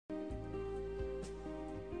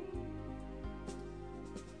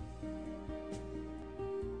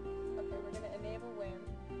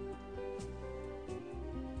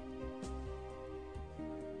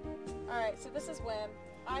Alright, so this is Wim.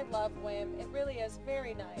 I love Wim. It really is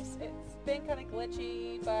very nice. It's been kind of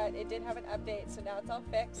glitchy, but it did have an update, so now it's all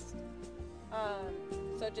fixed.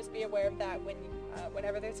 So just be aware of that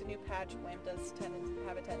whenever there's a new patch. Wim does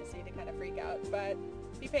have a tendency to kind of freak out, but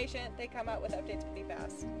be patient. They come out with updates pretty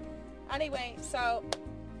fast. Anyway, so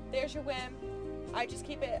there's your Wim. I just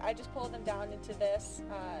pull them down into this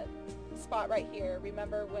spot right here.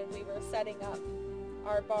 Remember when we were setting up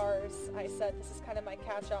our bars, I said this is kind of my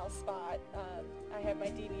catch-all spot. I have my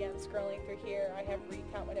DVM scrolling through here. I have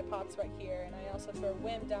recount when it pops right here, and I also throw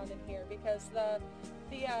Wim down in here because the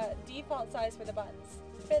default size for the buttons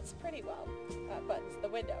fits pretty well. The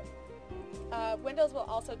window. Windows will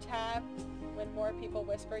also tab when more people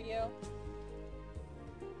whisper you.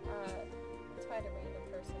 Let's find a random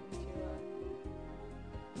person to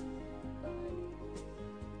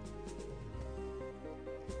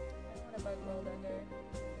bug rolled under.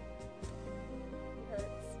 He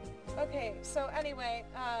hurts. Okay, so anyway,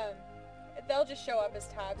 they'll just show up as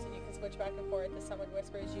tabs and you can switch back and forth if someone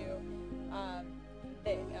whispers you.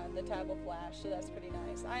 The tab will flash, so that's pretty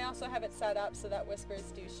nice. I also have it set up so that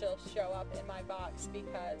whispers do show up in my box,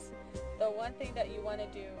 because the one thing that you want to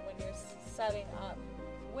do when you're setting up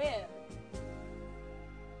Wim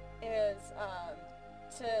is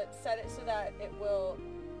to set it so that it will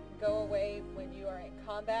go away when you are in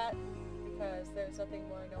combat, because there's nothing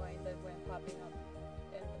more annoying than Wim popping up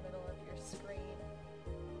in the middle of your screen.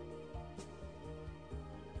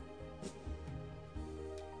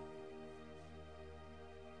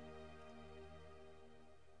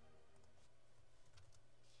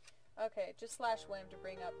 Okay, just /Wim to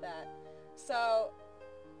bring up that. So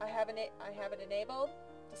I have it enabled.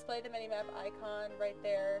 Display the minimap icon right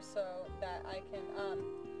there so that I can,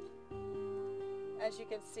 as you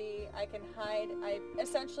can see, I can hide. I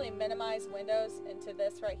essentially minimize windows into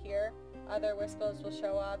this right here. Other whispers will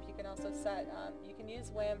show up. You can also set, you can use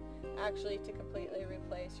Wim actually to completely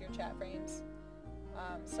replace your chat frames.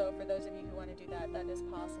 So for those of you who want to do that, that is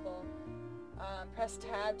possible. Press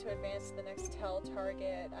tab to advance to the next tell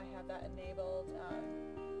target. I have that enabled.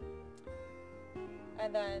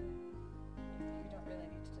 And then you don't really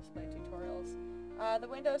need to display tutorials. The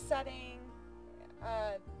Windows setting,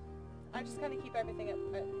 I just kind of keep everything at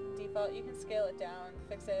default. You can scale it down,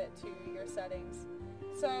 fix it to your settings.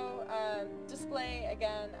 So display,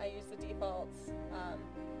 again, I use the defaults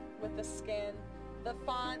with the skin. The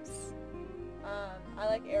fonts, I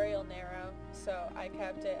like Arial Narrow, so I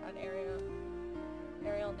kept it on Arial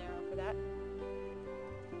Narrow for that.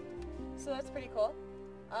 So that's pretty cool.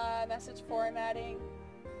 Message formatting,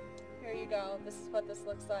 here you go. This is what this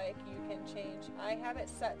looks like. You can change. I have it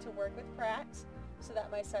set to work with Pratt so that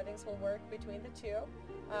my settings will work between the two,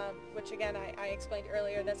 which again I explained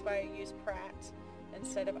earlier. That's why I use Pratt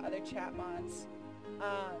instead of other chat mods.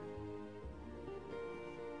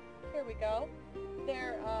 Here we go.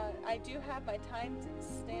 There, I do have my time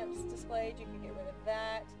stamps displayed. You can get rid of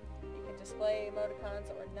that. You can display emoticons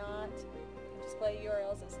or not. You can display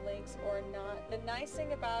URLs as links or not. The nice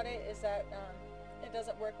thing about it is that it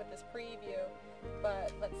doesn't work with this preview,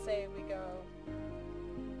 but let's say we go...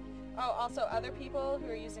 Oh, also other people who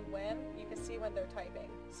are using Wim, you can see when they're typing.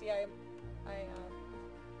 See, I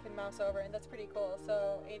can mouse over, and that's pretty cool.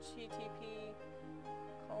 So http://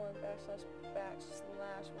 we'll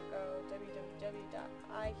go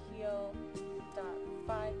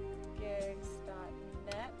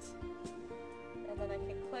www.iheal.5gigs.net, and then I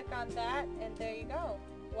can click on that, and there you go.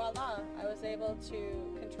 Voila! I was able to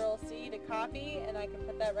Control-C to copy, and I can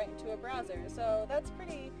put that right into a browser. So that's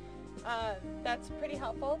pretty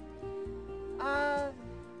helpful.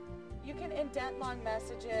 You can indent long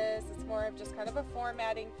messages. It's more of just kind of a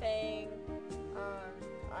formatting thing.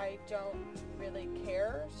 I don't really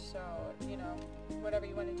care, so, you know, whatever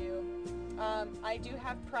you want to do. I do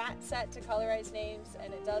have Pratt set to colorize names,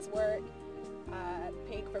 and it does work.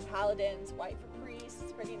 Pink for paladins, white for priests.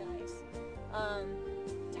 It's pretty nice.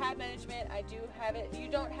 Tab management, I do have it. You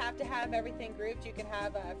don't have to have everything grouped. You can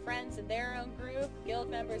have friends in their own group, guild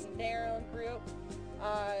members in their own group.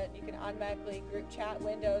 You can automatically group chat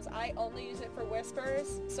windows. I only use it for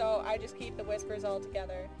whispers, so I just keep the whispers all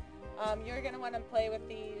together. You're going to want to play with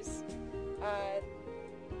these.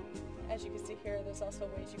 As you can see here, there's also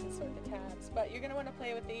ways you can sort the tabs, but you're going to want to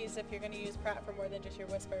play with these if you're going to use Pratt for more than just your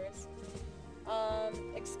whispers.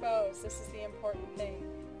 Expose, this is the important thing.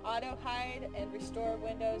 Auto hide and restore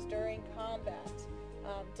windows during combat.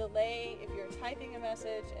 Delay if you're typing a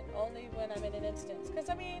message, and only when I'm in an instance. Because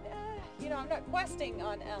I mean, you know, I'm not questing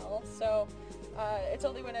on L, so it's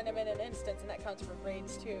only when I'm in an instance, and that counts for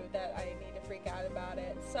raids too, that I need to freak out about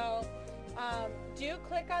it. So Do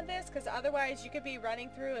click on this, because otherwise you could be running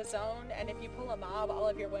through a zone, and if you pull a mob, all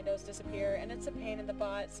of your windows disappear, and it's a pain in the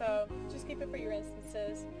butt. So just keep it for your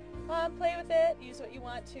instances. Play with it, use what you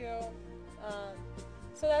want to.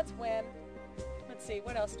 So that's Whim. Let's see,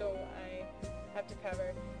 what else do I have to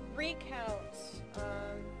cover? Recount.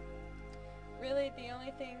 Really the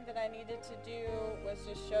only thing that I needed to do was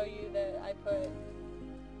just show you that I put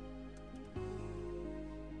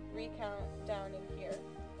recount down in here.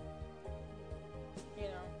 You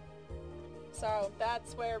know. So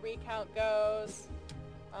that's where recount goes.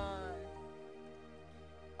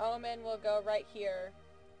 Omen will go right here.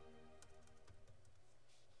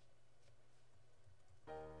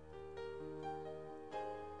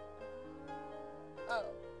 Oh.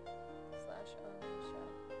 Slash Omen show.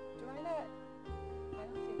 Do I not? I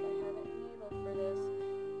don't think I have it enabled for this.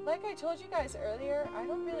 Like I told you guys earlier, I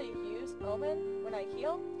don't really use Omen when I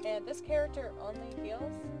heal, and this character only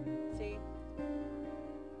heals. See?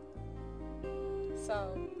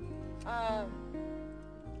 So,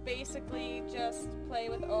 basically just play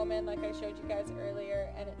with Omen like I showed you guys earlier,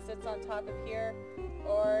 and it sits on top of here,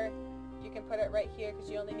 or you can put it right here because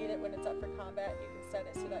you only need it when it's up for combat. You can set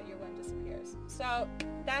it so that your one disappears. So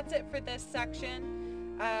that's it for this section.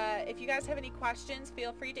 If you guys have any questions,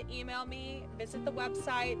 feel free to email me, visit the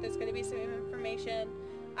website. There's going to be some information.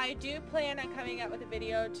 I do plan on coming out with a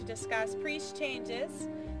video to discuss priest changes.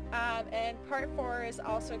 And part 4 is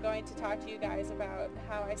also going to talk to you guys about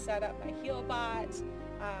how I set up my heal bot,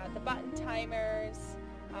 the button timers,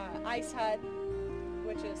 Ice HUD,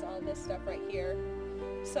 which is all this stuff right here.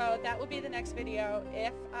 So that will be the next video.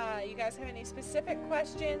 If you guys have any specific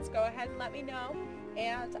questions, go ahead and let me know,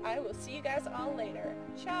 and I will see you guys all later.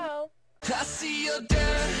 Ciao! I see your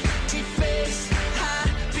dirt.